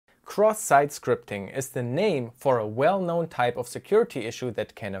Cross-site scripting is the name for a well-known type of security issue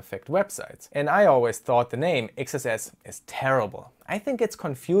that can affect websites. And I always thought the name XSS is terrible. I think it's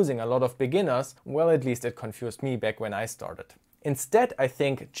confusing a lot of beginners, well, at least it confused me back when I started. Instead, I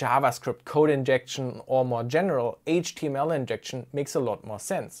think JavaScript code injection or more general HTML injection makes a lot more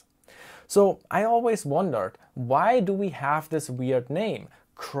sense. So I always wondered, why do we have this weird name?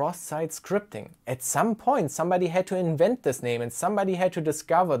 Cross-site scripting. At some point somebody had to invent this name and somebody had to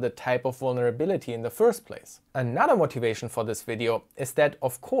discover the type of vulnerability in the first place. Another motivation for this video is that,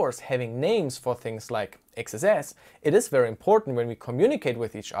 of course, having names for things like XSS, it is very important when we communicate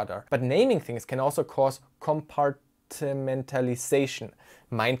with each other, but naming things can also cause compartmentalization,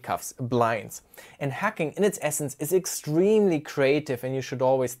 mind cuffs, blinds. And hacking in its essence is extremely creative and you should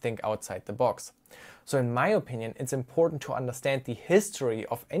always think outside the box. So in my opinion, it's important to understand the history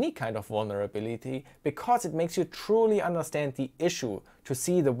of any kind of vulnerability because it makes you truly understand the issue, to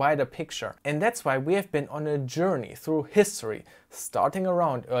see the wider picture. And that's why we have been on a journey through history, starting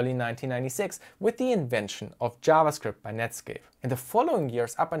around early 1996 with the invention of JavaScript by Netscape. And the following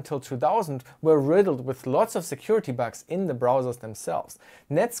years up until 2000 were riddled with lots of security bugs in the browsers themselves.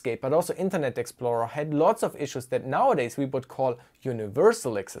 Netscape, but also Internet Explorer, had lots of issues that nowadays we would call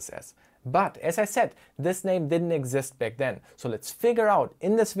universal XSS. But as I said, this name didn't exist back then. So let's figure out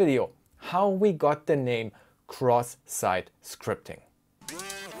in this video how we got the name cross-site scripting.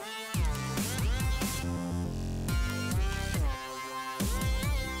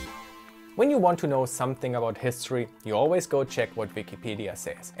 When you want to know something about history, you always go check what Wikipedia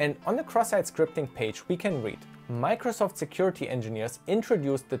says. And on the cross-site scripting page we can read, Microsoft security engineers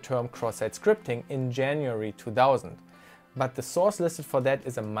introduced the term cross-site scripting in January 2000. But the source listed for that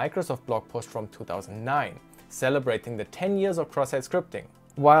is a Microsoft blog post from 2009, celebrating the 10 years of cross-site scripting.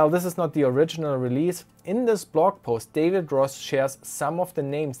 While this is not the original release, in this blog post David Ross shares some of the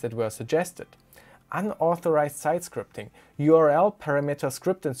names that were suggested. Unauthorized site scripting, URL parameter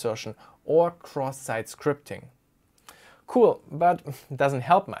script insertion, or cross-site scripting. Cool, but doesn't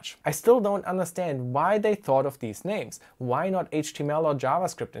help much. I still don't understand why they thought of these names. Why not HTML or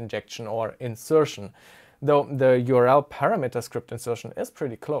JavaScript injection or insertion? Though the URL parameter script insertion is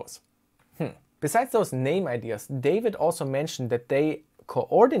pretty close. Besides those name ideas, David also mentioned that they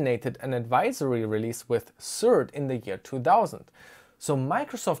coordinated an advisory release with CERT in the year 2000. So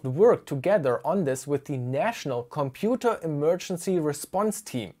Microsoft worked together on this with the National Computer Emergency Response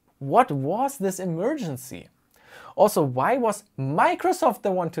Team. What was this emergency? Also, why was Microsoft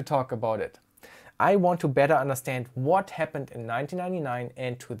the one to talk about it? I want to better understand what happened in 1999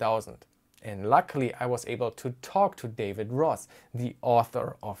 and 2000. And luckily I was able to talk to David Ross, the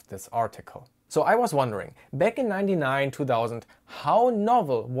author of this article. So I was wondering, back in 1999-2000, how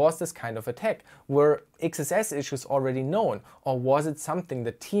novel was this kind of attack? Were XSS issues already known, or was it something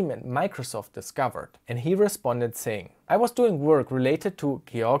the team at Microsoft discovered? And he responded saying, I was doing work related to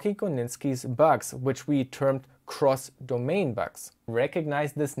Georgi Goninsky's bugs, which we termed cross-domain bugs.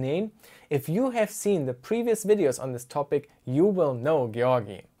 Recognize this name? If you have seen the previous videos on this topic, you will know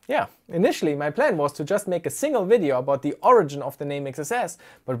Georgi. Yeah, initially my plan was to just make a single video about the origin of the name XSS,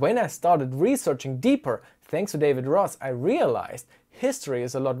 but when I started researching deeper, thanks to David Ross, I realized history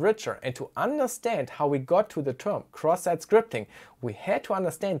is a lot richer, and to understand how we got to the term cross-site scripting, we had to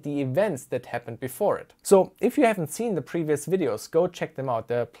understand the events that happened before it. So if you haven't seen the previous videos, go check them out,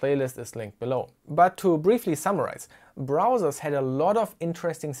 the playlist is linked below. But to briefly summarize, browsers had a lot of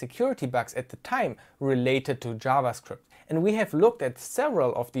interesting security bugs at the time related to JavaScript. And we have looked at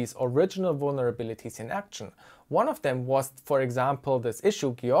several of these original vulnerabilities in action. One of them was, for example, this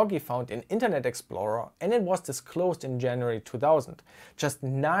issue Georgi found in Internet Explorer, and it was disclosed in January 2000, just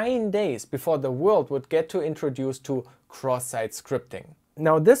 9 days before the world would get to introduce to cross-site scripting.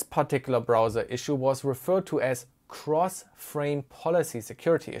 Now this particular browser issue was referred to as cross-frame policy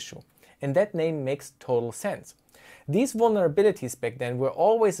security issue, and that name makes total sense. These vulnerabilities back then were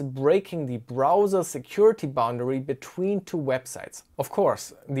always breaking the browser security boundary between two websites. Of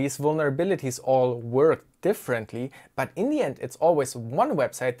course, these vulnerabilities all work differently, but in the end it's always one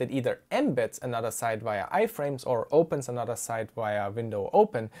website that either embeds another site via iframes or opens another site via window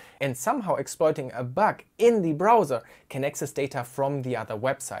open, and somehow exploiting a bug in the browser can access data from the other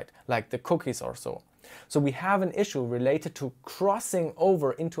website, like the cookies or so. So we have an issue related to crossing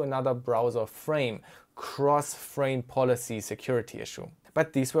over into another browser frame, cross-frame policy security issue.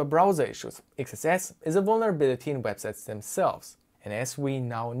 But these were browser issues. XSS is a vulnerability in websites themselves. And as we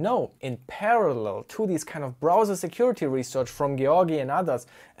now know, in parallel to these kind of browser security research from Georgi and others,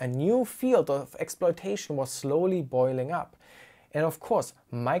 a new field of exploitation was slowly boiling up. And of course,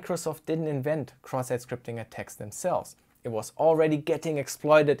 Microsoft didn't invent cross-site scripting attacks themselves. it was already getting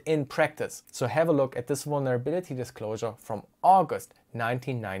exploited in practice. So have a look at this vulnerability disclosure from August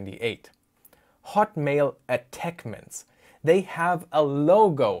 1998. Hotmail ATTACKMENTS. They have a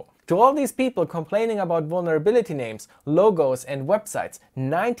logo. To all these people complaining about vulnerability names, logos and websites,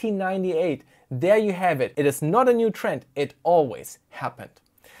 1998, there you have it. It is not a new trend, it always happened.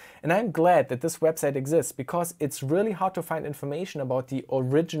 And I'm glad that this website exists because it's really hard to find information about the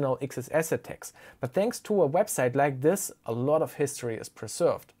original XSS attacks. But thanks to a website like this, a lot of history is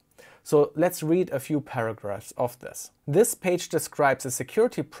preserved. So let's read a few paragraphs of this. This page describes a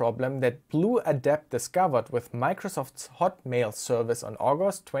security problem that Blue Adept discovered with Microsoft's Hotmail service on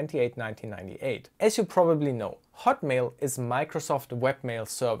August 28, 1998. As you probably know, Hotmail is Microsoft webmail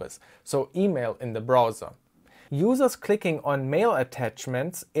service, so email in the browser. Users clicking on mail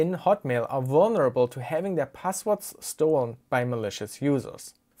attachments in Hotmail are vulnerable to having their passwords stolen by malicious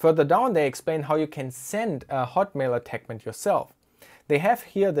users. Further down, they explain how you can send a Hotmail attachment yourself. They have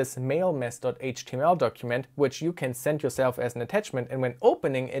here this mailmess.html document which you can send yourself as an attachment, and when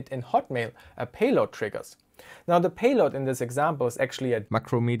opening it in Hotmail, a payload triggers. Now the payload in this example is actually a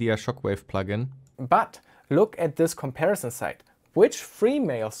Macromedia Shockwave plugin. But look at this comparison site. Which free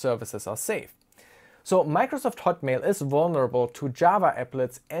mail services are safe? So Microsoft Hotmail is vulnerable to Java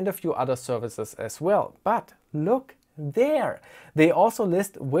applets and a few other services as well. But look there. They also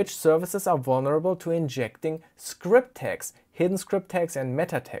list which services are vulnerable to injecting script tags, hidden script tags and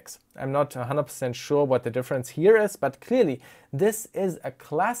meta tags. I'm not 100% sure what the difference here is, but clearly this is a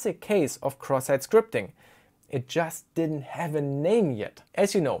classic case of cross-site scripting. It just didn't have a name yet.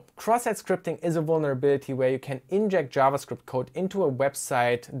 As you know, cross-site scripting is a vulnerability where you can inject JavaScript code into a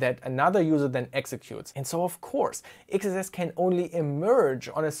website that another user then executes. And so of course, XSS can only emerge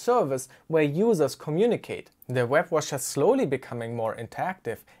on a service where users communicate. The web was just slowly becoming more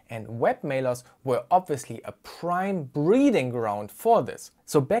interactive, and webmailers were obviously a prime breeding ground for this.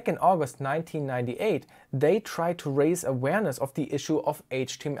 So back in August 1998, they tried to raise awareness of the issue of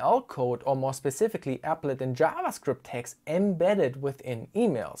HTML code, or more specifically applet and JavaScript tags embedded within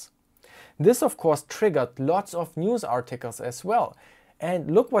emails. This of course triggered lots of news articles as well.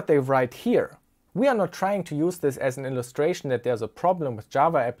 And look what they write here. We are not trying to use this as an illustration that there's a problem with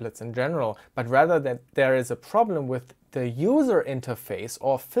Java applets in general, but rather that there is a problem with the user interface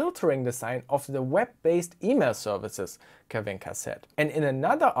or filtering design of the web-based email services, Cervenka said. And in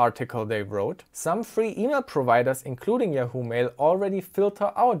another article they wrote, some free email providers, including Yahoo Mail, already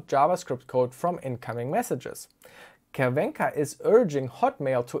filter out JavaScript code from incoming messages. Cervenka is urging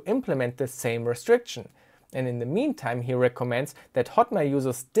Hotmail to implement the same restriction. And in the meantime, he recommends that Hotmail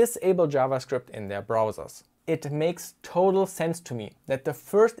users disable JavaScript in their browsers. It makes total sense to me that the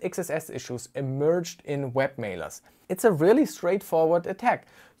first XSS issues emerged in webmailers. It's a really straightforward attack.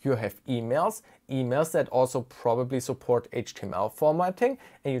 You have emails that also probably support HTML formatting,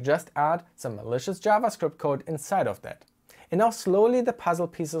 and you just add some malicious JavaScript code inside of that. And now slowly the puzzle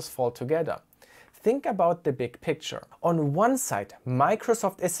pieces fall together. Think about the big picture. On one side,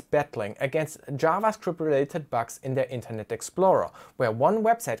 Microsoft is battling against JavaScript-related bugs in their Internet Explorer, where one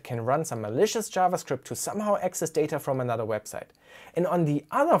website can run some malicious JavaScript to somehow access data from another website. And on the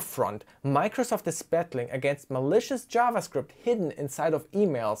other front, Microsoft is battling against malicious JavaScript hidden inside of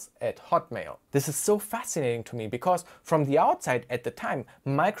emails at Hotmail. This is so fascinating to me because from the outside at the time,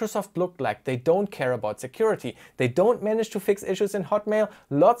 Microsoft looked like they don't care about security. They don't manage to fix issues in Hotmail,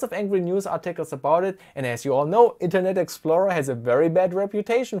 lots of angry news articles about it, and as you all know, Internet Explorer has a very bad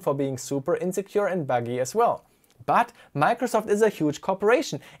reputation for being super insecure and buggy as well. But Microsoft is a huge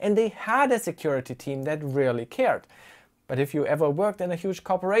corporation and they had a security team that really cared. But if you ever worked in a huge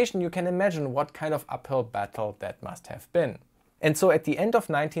corporation, you can imagine what kind of uphill battle that must have been. And so at the end of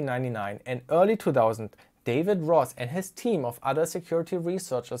 1999 and early 2000, David Ross and his team of other security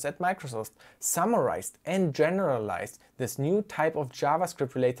researchers at Microsoft summarized and generalized this new type of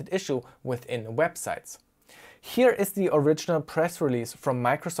JavaScript-related issue within websites. Here is the original press release from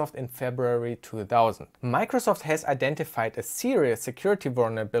Microsoft in February 2000. Microsoft has identified a serious security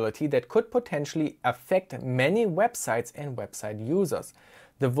vulnerability that could potentially affect many websites and website users.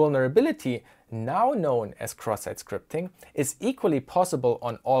 The vulnerability, now known as cross-site scripting, is equally possible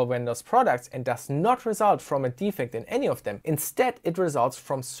on all vendors' products and does not result from a defect in any of them. Instead, it results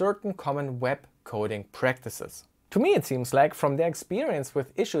from certain common web coding practices. To me, it seems like from their experience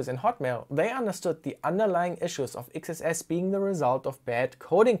with issues in Hotmail, they understood the underlying issues of XSS being the result of bad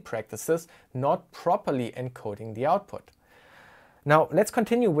coding practices, not properly encoding the output. Now, let's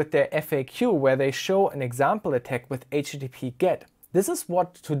continue with their FAQ, where they show an example attack with HTTP GET. This is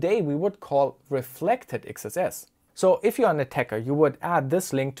what today we would call reflected XSS. So if you're an attacker, you would add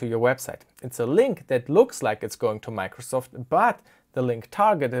this link to your website. It's a link that looks like it's going to Microsoft, but the link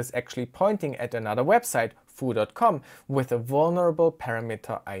target is actually pointing at another website, foo.com, with a vulnerable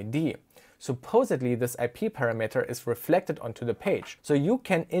parameter ID. Supposedly, this IP parameter is reflected onto the page, so you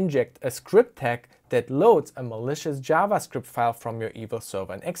can inject a script tag that loads a malicious JavaScript file from your evil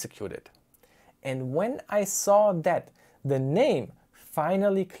server and execute it. And when I saw that, the name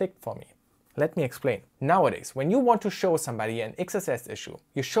finally clicked for me. Let me explain. Nowadays, when you want to show somebody an XSS issue,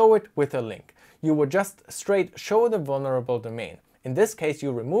 you show it with a link. You would just straight show the vulnerable domain. In this case,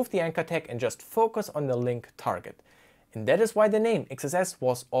 you remove the anchor tag and just focus on the link target. And that is why the name XSS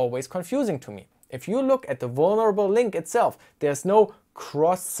was always confusing to me. If you look at the vulnerable link itself, there's no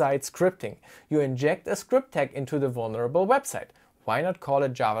cross-site scripting. You inject a script tag into the vulnerable website. Why not call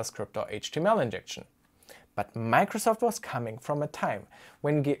it JavaScript or HTML injection? But Microsoft was coming from a time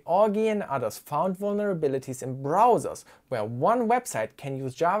when Georgi and others found vulnerabilities in browsers where one website can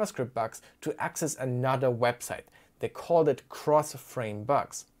use JavaScript bugs to access another website. They called it cross-frame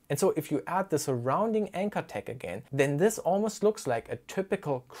bugs. And so if you add the surrounding anchor tag again, then this almost looks like a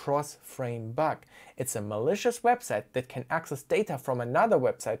typical cross-frame bug. It's a malicious website that can access data from another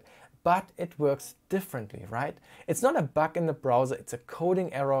website, but it works differently, right? It's not a bug in the browser, it's a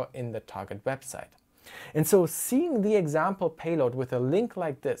coding error in the target website. And so seeing the example payload with a link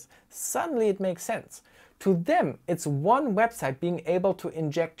like this, suddenly it makes sense. To them, it's one website being able to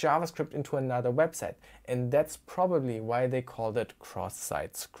inject JavaScript into another website, and that's probably why they called it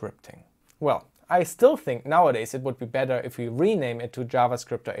cross-site scripting. Well, I still think nowadays it would be better if we rename it to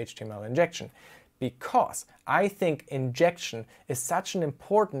JavaScript or HTML injection, because I think injection is such an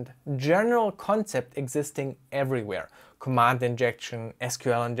important general concept existing everywhere. Command injection,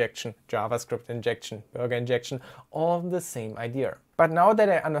 SQL injection, JavaScript injection, burger injection, all the same idea. But now that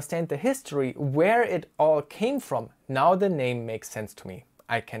I understand the history, where it all came from, now the name makes sense to me.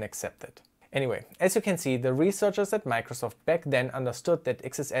 I can accept it. Anyway, as you can see, the researchers at Microsoft back then understood that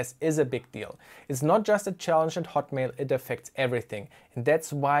XSS is a big deal. It's not just a challenge at Hotmail, it affects everything. And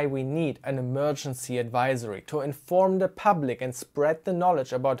that's why we need an emergency advisory to inform the public and spread the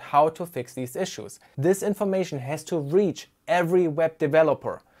knowledge about how to fix these issues. This information has to reach every web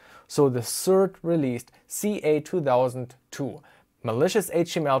developer. So the CERT released CA 2002, malicious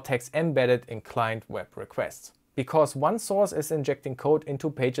HTML tags embedded in client web requests. Because one source is injecting code into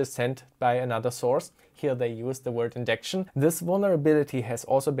pages sent by another source, here they use the word injection, this vulnerability has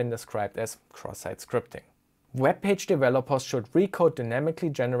also been described as cross-site scripting. Web page developers should recode dynamically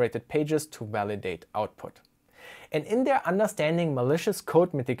generated pages to validate output. And in their understanding malicious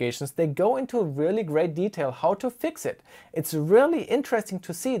code mitigations, they go into really great detail how to fix it. It's really interesting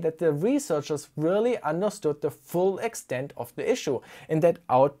to see that the researchers really understood the full extent of the issue and that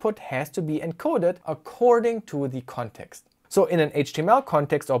output has to be encoded according to the context. So in an HTML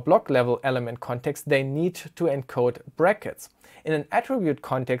context or block level element context, they need to encode brackets. In an attribute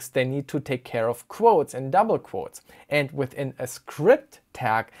context, they need to take care of quotes and double quotes. And within a script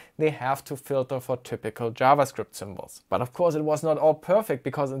tag, they have to filter for typical JavaScript symbols. But of course, it was not all perfect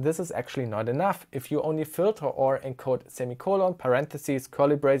because this is actually not enough. If you only filter or encode semicolon, parentheses,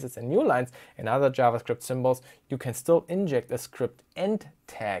 curly braces, and new lines and other JavaScript symbols, you can still inject a script end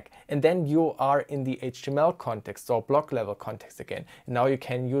tag. And then you are in the HTML context or block level context again. And now you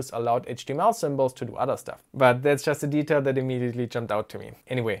can use allowed HTML symbols to do other stuff. But that's just a detail that immediately jumped out to me.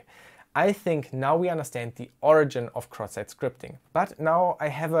 Anyway, I think now we understand the origin of cross-site scripting. But now I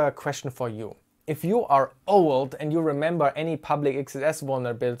have a question for you. If you are old and you remember any public XSS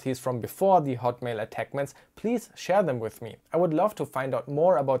vulnerabilities from before the Hotmail ATTACKMENTS, please share them with me. I would love to find out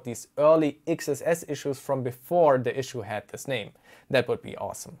more about these early XSS issues from before the issue had this name. That would be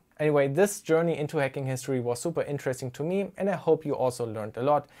awesome. Anyway, this journey into hacking history was super interesting to me and I hope you also learned a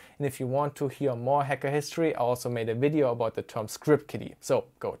lot. And if you want to hear more hacker history, I also made a video about the term script kiddie, so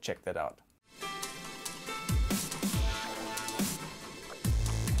go check that out.